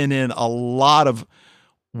just been in a lot of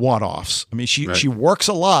one-offs. I mean, she works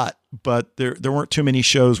a lot, but there weren't too many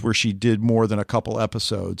shows where she did more than a couple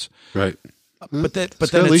episodes. Right. But then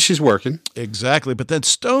at least she's working. Exactly. But then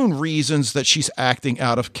Stone reasons that she's acting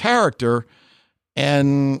out of character.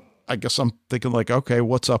 And I guess I'm thinking like, okay,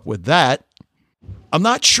 what's up with that? I'm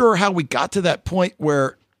not sure how we got to that point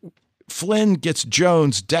where Flynn gets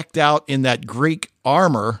Jones decked out in that Greek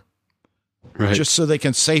armor, right, just so they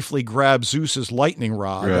can safely grab Zeus's lightning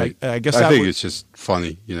rod. Right. I guess I think it's just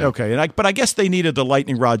funny, Okay, but I guess they needed the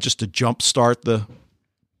lightning rod just to jumpstart the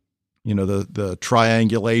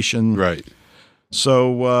triangulation. Right.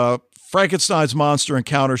 So Frankenstein's monster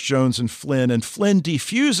encounters Jones and Flynn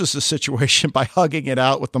defuses the situation by hugging it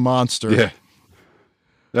out with the monster. Yeah.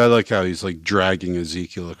 I like how he's like dragging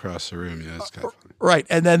Ezekiel across the room. Yeah, that's kind of funny. Right.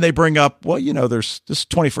 And then they bring up, well, there's this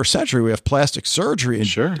 21st century, we have plastic surgery. And,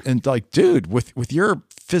 sure. And like, dude, with your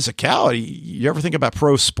physicality, you ever think about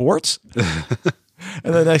pro sports?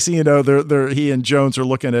 And then next thing you know, he and Jones are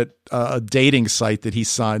looking at a dating site that he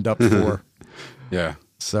signed up for. Yeah.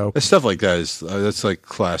 So stuff like that that's like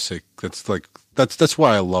classic. That's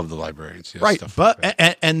why I love the librarians. Yeah, right. But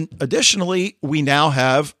like and additionally, we now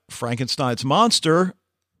have Frankenstein's monster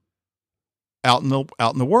out in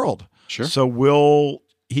the world. Sure. So will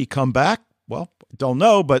he come back? Well, don't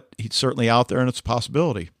know, but he's certainly out there and it's a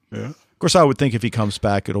possibility. Yeah. Of course, I would think if he comes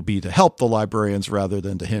back, it'll be to help the librarians rather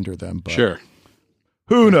than to hinder them. But sure.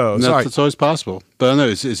 Who knows? It's always possible. But I don't know,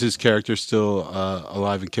 is his character still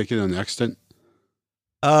alive and kicking and extant?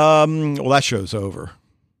 Well, that show's over.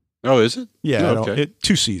 Oh, is it? Yeah. Oh, okay.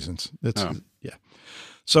 2 seasons. Yeah.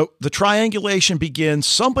 So the triangulation begins.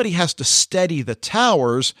 Somebody has to steady the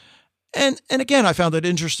towers. And again, I found it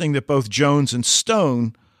interesting that both Jones and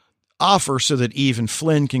Stone offer so that Eve and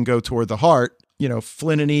Flynn can go toward the heart.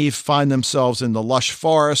 Flynn and Eve find themselves in the lush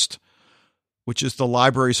forest, which is the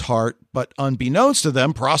library's heart. But unbeknownst to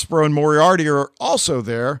them, Prospero and Moriarty are also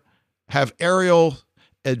there, have aerial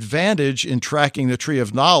advantage in tracking the Tree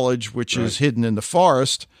of Knowledge, which is hidden in the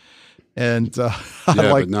forest. And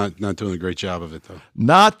but not doing a great job of it, though.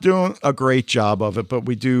 Not doing a great job of it, but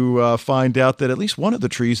we do find out that at least one of the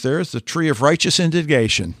trees there is the Tree of Righteous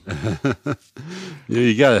Indignation. Yeah,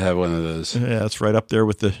 you got to have one of those. Yeah, it's right up there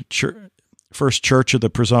with the First Church of the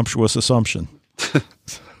Presumptuous Assumption.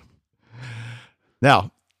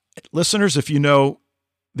 Now, listeners, if you know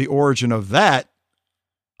the origin of that,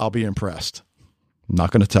 I'll be impressed. I'm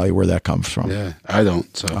not going to tell you where that comes from. Yeah, I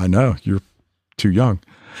don't. So I know you're too young.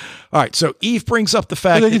 All right, so Eve brings up the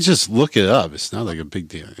fact that you can just look it up. It's not like a big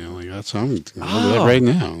deal. That's I'm looking at that right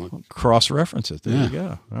now. Cross-reference it. There you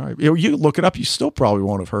go. All right, you look it up. You still probably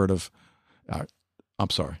won't have heard of. I'm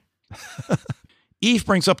sorry. Eve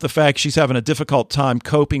brings up the fact she's having a difficult time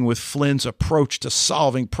coping with Flynn's approach to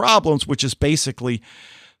solving problems, which is basically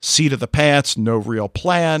seat of the pants, no real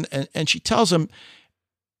plan, and she tells him,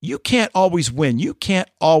 "You can't always win. You can't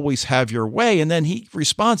always have your way." And then he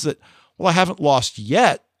responds that, "Well, I haven't lost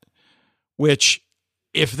yet." Which,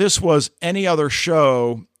 if this was any other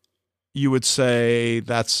show, you would say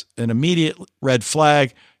that's an immediate red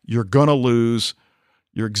flag. You're going to lose.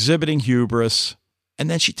 You're exhibiting hubris. And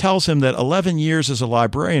then she tells him that 11 years as a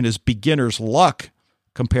librarian is beginner's luck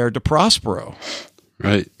compared to Prospero.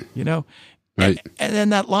 Right. You know? Right. And then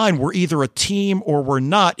that line, we're either a team or we're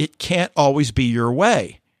not. It can't always be your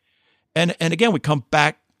way. And again, we come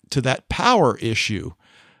back to that power issue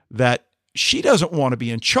that she doesn't want to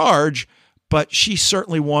be in charge, but she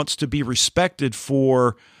certainly wants to be respected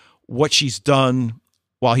for what she's done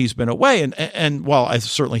while he's been away. And while I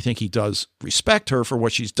certainly think he does respect her for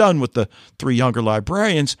what she's done with the 3 younger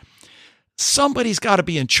librarians, somebody's got to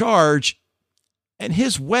be in charge. And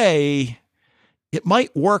his way, it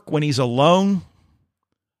might work when he's alone,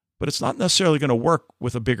 but it's not necessarily going to work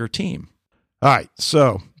with a bigger team. All right.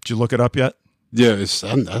 So did you look it up yet? Yeah.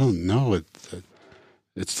 I don't know.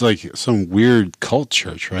 It's like some weird cult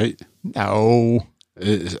church, right? No.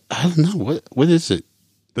 I don't know. What is it?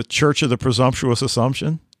 The Church of the Presumptuous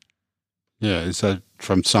Assumption? Yeah, is that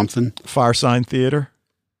from something? Firesign Theater?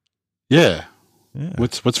 Yeah. Yeah.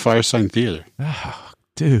 What's Firesign Theater? Oh,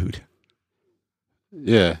 dude.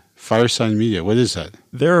 Yeah, Firesign Media. What is that?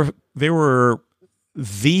 They were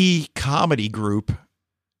the comedy group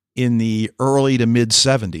in the early to mid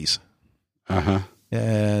 70s. Uh-huh.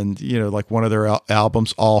 And, like one of their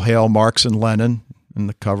albums, All Hail Marx and Lenin, and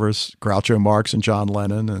the covers, Groucho Marx and John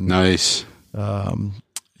Lennon. And nice.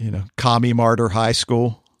 Commie Martyr High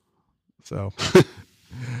School. So,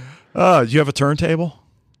 do you have a turntable?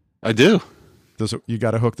 I do. You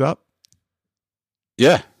got it hooked up?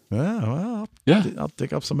 Yeah. Oh, well, yeah. I'll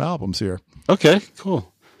dig up some albums here. Okay,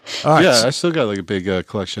 cool. All right. Yeah, I still got like a big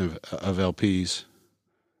collection of LPs.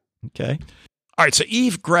 Okay. All right. So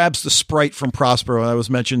Eve grabs the Sprite from Prospero. I was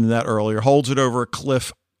mentioning that earlier, holds it over a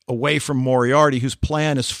cliff away from Moriarty, whose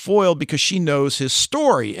plan is foiled because she knows his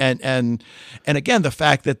story. And again, the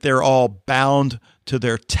fact that they're all bound to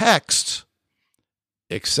their texts,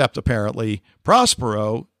 except apparently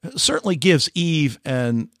Prospero, certainly gives Eve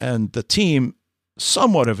and the team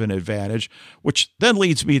somewhat of an advantage, which then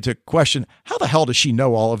leads me to question, how the hell does she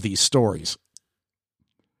know all of these stories?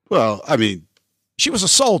 Well, I mean, she was a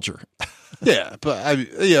soldier. Yeah, but I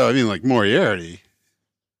mean, like Moriarty.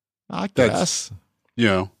 I guess.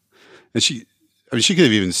 And she could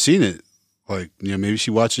have even seen it. Like, maybe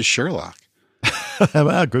she watches Sherlock.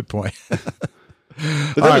 Well, good point.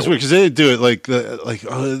 But that was weird because they didn't do it the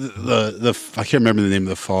I can't remember the name of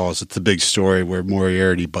the falls. It's the big story where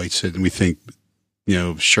Moriarty bites it, and we think,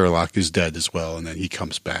 Sherlock is dead as well, and then he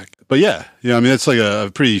comes back. But yeah, it's like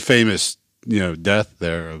a pretty famous, death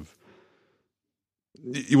there. Of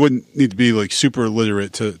you wouldn't need to be like super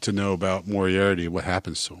literate to know about Moriarty, what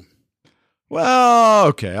happens to him. Well,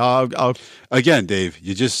 okay. I'll again, Dave.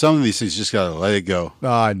 Some of these things just gotta let it go.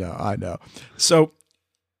 I know. So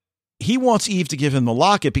he wants Eve to give him the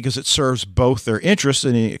locket because it serves both their interests,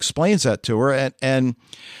 and he explains that to her. And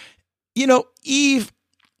Eve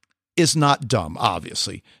is not dumb,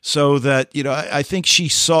 obviously. So that I think she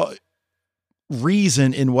saw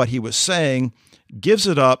reason in what he was saying, gives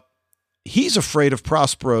it up. He's afraid of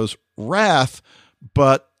Prospero's wrath,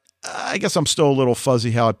 but I guess I'm still a little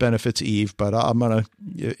fuzzy how it benefits Eve, but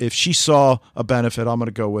if she saw a benefit, I'm going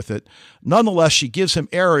to go with it. Nonetheless, she gives him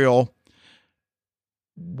Ariel.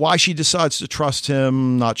 Why she decides to trust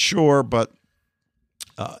him, not sure, but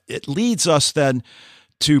it leads us then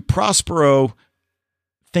to Prospero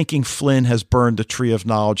thinking Flynn has burned the Tree of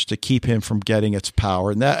Knowledge to keep him from getting its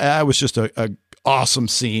power. And that was just a awesome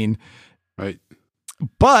scene. Right.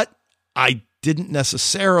 But I didn't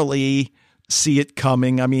necessarily see it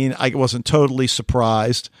coming. I mean, I wasn't totally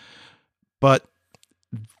surprised, but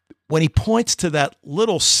when he points to that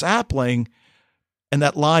little sapling and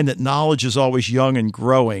that line that knowledge is always young and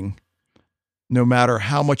growing, no matter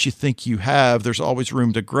how much you think you have, there's always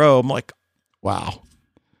room to grow. I'm like, wow.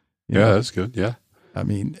 That's good. Yeah. I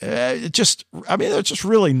mean, it just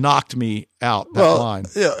really knocked me out, that line.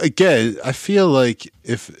 Yeah, again, I feel like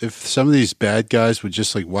if some of these bad guys would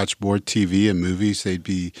just like watch more TV and movies, they'd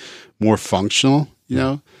be more functional,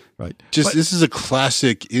 Right. This is a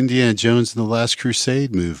classic Indiana Jones and the Last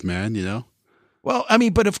Crusade move, man, Well, I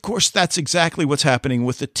mean, but of course, that's exactly what's happening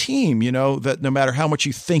with the team, that no matter how much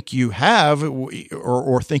you think you have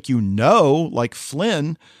or think like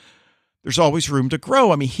Flynn, there's always room to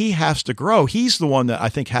grow. I mean, he has to grow. He's the one that I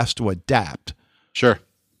think has to adapt. Sure.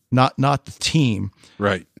 Not the team.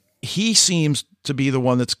 Right. He seems to be the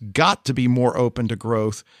one that's got to be more open to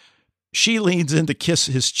growth. She leans in to kiss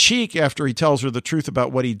his cheek after he tells her the truth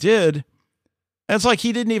about what he did. And it's like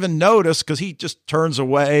he didn't even notice because he just turns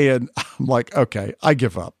away, and I'm like, okay, I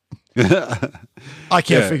give up. I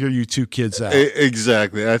can't figure you two kids out.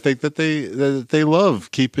 Exactly. I think that they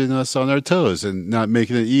love keeping us on our toes and not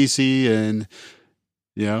making it easy, and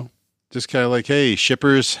just kind of like, hey,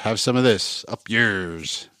 shippers, have some of this up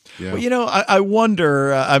yours. Yeah. Well, I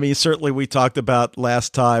wonder. I mean, certainly we talked about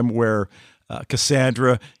last time where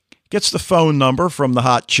Cassandra gets the phone number from the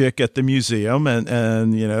hot chick at the museum,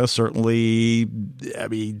 and certainly, I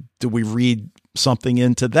mean, do we read something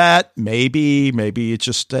into that? Maybe it's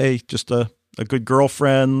just a good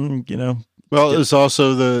girlfriend. Well, there's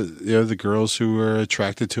also the girls who were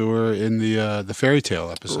attracted to her in the fairy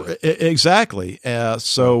tale episode. Exactly.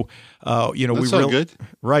 So That's we all good,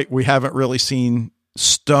 right? We haven't really seen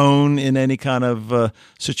Stone in any kind of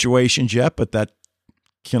situations yet, but that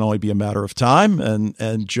can only be a matter of time.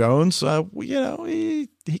 And Jones, he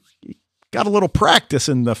got a little practice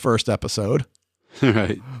in the first episode.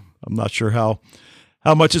 Right. I'm not sure how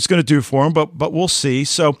much it's going to do for him, but we'll see.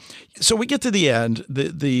 So we get to the end,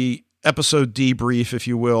 the episode debrief, if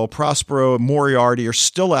you will. Prospero and Moriarty are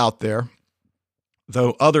still out there,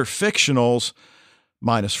 though other fictionals,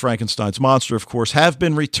 minus Frankenstein's monster, of course, have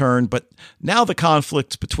been returned. But now the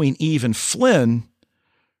conflict between Eve and Flynn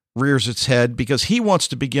rears its head because he wants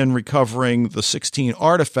to begin recovering the 16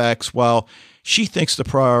 artifacts while she thinks the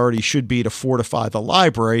priority should be to fortify the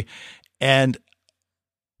library. And,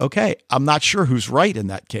 okay, I'm not sure who's right in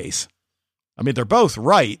that case. I mean, they're both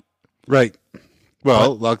right. Right.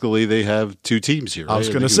 Well, luckily they have two teams here. Right? I was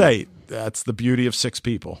going to say, that's the beauty of 6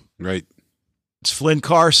 people. Right. It's Flynn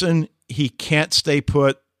Carson. He can't stay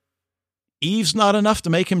put. Eve's not enough to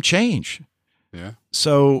make him change. Yeah.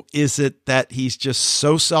 So is it that he's just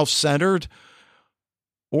so self-centered,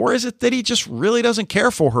 or is it that he just really doesn't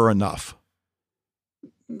care for her enough?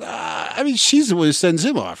 I mean, she's the one who sends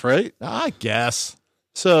him off, right? I guess.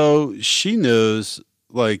 So she knows,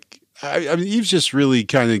 like, I mean, Eve's just really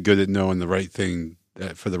kind of good at knowing the right thing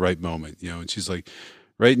for the right moment, and she's like,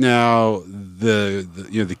 right now,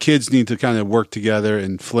 the kids need to kind of work together,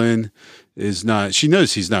 and Flynn is not. She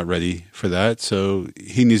knows he's not ready for that, so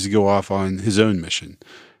he needs to go off on his own mission.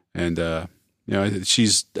 And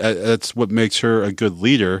that's what makes her a good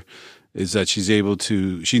leader, is that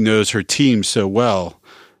she knows her team so well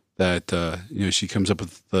that she comes up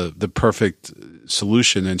with the perfect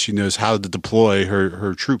solution, and she knows how to deploy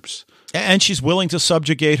her troops. And she's willing to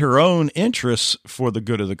subjugate her own interests for the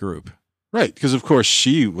good of the group. Right, because of course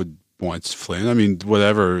she would want Flynn. I mean,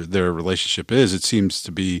 whatever their relationship is, it seems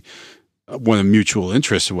to be one of mutual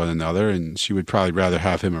interest in one another, and she would probably rather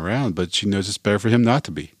have him around, but she knows it's better for him not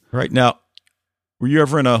to be. Right. Now, were you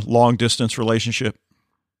ever in a long-distance relationship?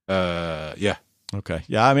 Yeah. Okay.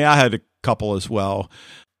 Yeah, I mean, I had a couple as well.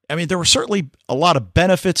 I mean, there were certainly a lot of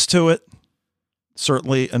benefits to it,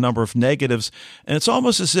 certainly a number of negatives, and it's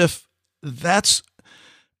almost as if that's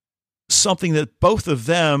something that both of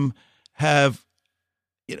them have,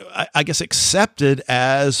 I guess, accepted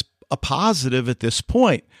as a positive at this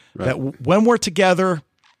point. Right. That when we're together,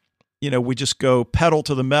 we just go pedal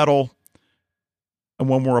to the metal, and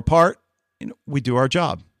when we're apart, we do our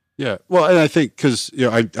job. Yeah. Well, and I think because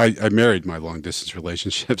I married my long distance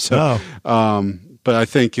relationship, so but I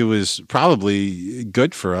think it was probably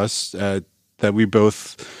good for us that we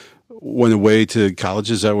both went away to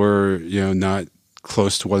colleges that were not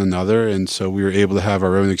close to one another, and so we were able to have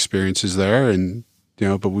our own experiences there, and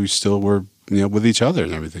but we still were with each other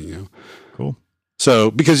and everything. Cool.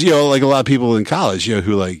 So because like a lot of people in college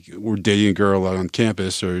who like were dating a girl out on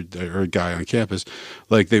campus or a guy on campus,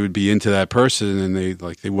 like they would be into that person, and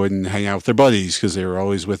they wouldn't hang out with their buddies because they were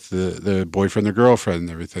always with the boyfriend or girlfriend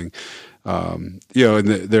and everything. And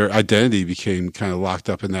their identity became kind of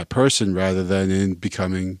locked up in that person rather than in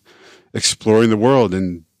exploring the world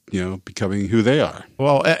and becoming who they are.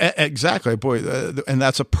 Well, exactly, boy, and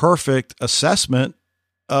that's a perfect assessment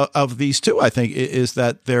of these two. I think is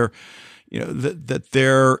that they're, that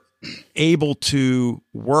they're able to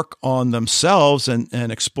work on themselves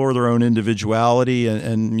and explore their own individuality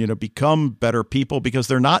and become better people because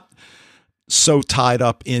they're not so tied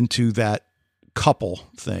up into that couple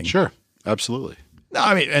thing. Sure, absolutely. No,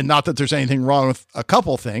 I mean, and not that there's anything wrong with a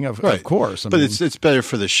couple thing, of course. But it's better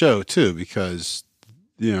for the show too because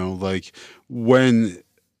like when.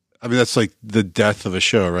 I mean, that's like the death of a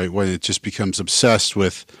show, right? When it just becomes obsessed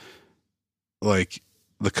with like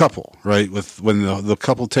the couple, right? With when the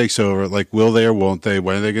couple takes over, like, will they or won't they?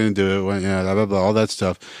 When are they going to do it? When, blah, blah, blah, all that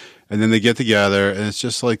stuff. And then they get together and it's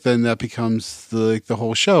just like, then that becomes the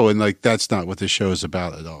whole show. And like, that's not what the show is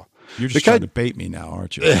about at all. You're just trying to bait me now,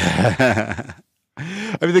 aren't you? I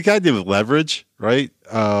mean, the guy did with Leverage, right?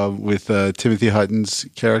 With Timothy Hutton's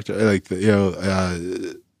character, like,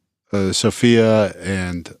 Sophia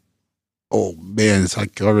and Oh man, I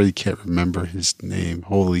already can't remember his name.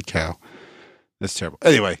 Holy cow, that's terrible.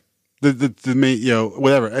 Anyway, the main,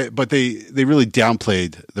 whatever. But they really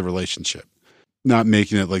downplayed the relationship, not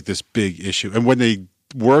making it like this big issue. And when they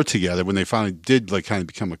were together, when they finally did like kind of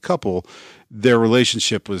become a couple, their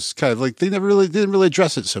relationship was kind of like they didn't really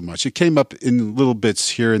address it so much. It came up in little bits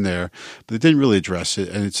here and there, but they didn't really address it,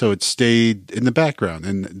 and so it stayed in the background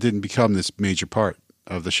and didn't become this major part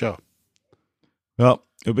of the show. Well,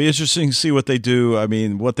 it'll be interesting to see what they do. I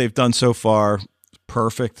mean, what they've done so far,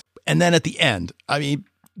 perfect. And then at the end, I mean,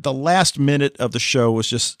 the last minute of the show was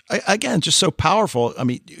just so powerful. I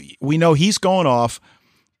mean, we know he's going off,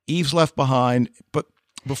 Eve's left behind, but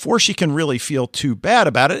before she can really feel too bad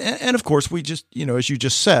about it, and of course, we just, as you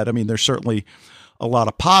just said, I mean, there's certainly a lot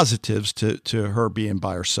of positives to her being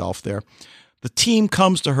by herself there. The team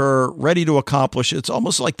comes to her ready to accomplish. It's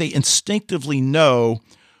almost like they instinctively know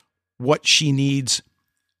what she needs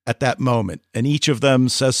at that moment. And each of them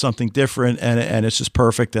says something different, and it's just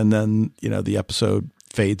perfect. And then, the episode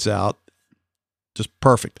fades out. Just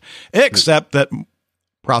perfect. Except that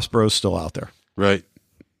Prospero's still out there. Right.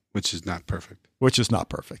 Which is not perfect.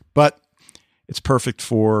 But it's perfect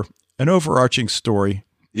for an overarching story.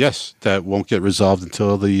 Yes, that won't get resolved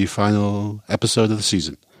until the final episode of the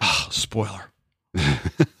season. Oh, spoiler.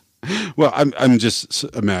 Well, I'm just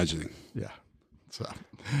imagining. Yeah. So,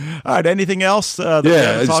 all right. Anything else that we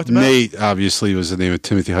haven't talked about? Nate obviously was the name of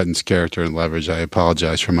Timothy Hutton's character in Leverage. I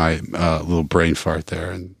apologize for my little brain fart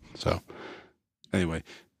there. And so, anyway,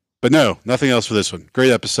 but no, nothing else for this one.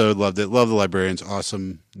 Great episode. Loved it. Love the librarians.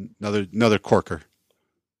 Awesome. Another corker.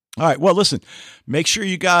 All right. Well, listen, make sure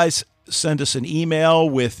you guys send us an email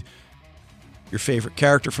with your favorite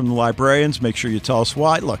character from the librarians. Make sure you tell us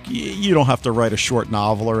why. Look, you don't have to write a short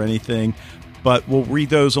novel or anything, but we'll read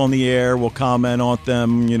those on the air. We'll comment on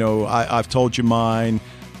them. I've told you mine.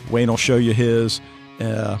 Wayne will show you his.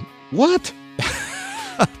 What?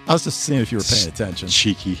 I was just seeing if you were paying attention.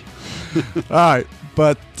 Cheeky. All right.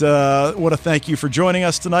 But want to thank you for joining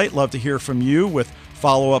us tonight. Love to hear from you with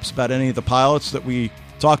follow-ups about any of the pilots that we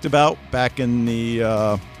talked about back in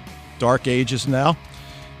the dark ages now.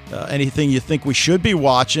 Anything you think we should be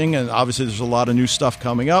watching, and obviously there's a lot of new stuff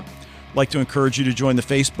coming up. I'd like to encourage you to join the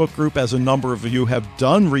Facebook group, as a number of you have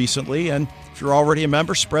done recently. And if you're already a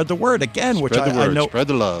member, spread the word again, I know. Spread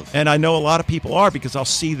the love. And I know a lot of people are, because I'll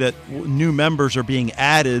see that new members are being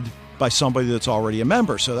added by somebody that's already a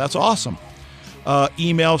member. So that's awesome.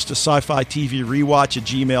 Emails to sci-fi TV rewatch at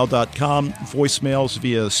gmail.com, voicemails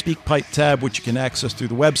via the SpeakPipe tab, which you can access through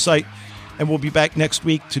the website. And we'll be back next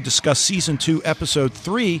week to discuss Season 2, Episode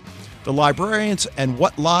 3, The Librarians and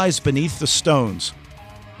What Lies Beneath the Stones.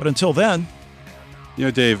 But until then...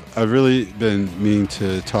 Dave, I've really been meaning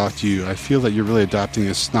to talk to you. I feel that you're really adopting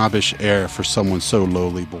a snobbish air for someone so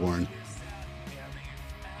lowly born.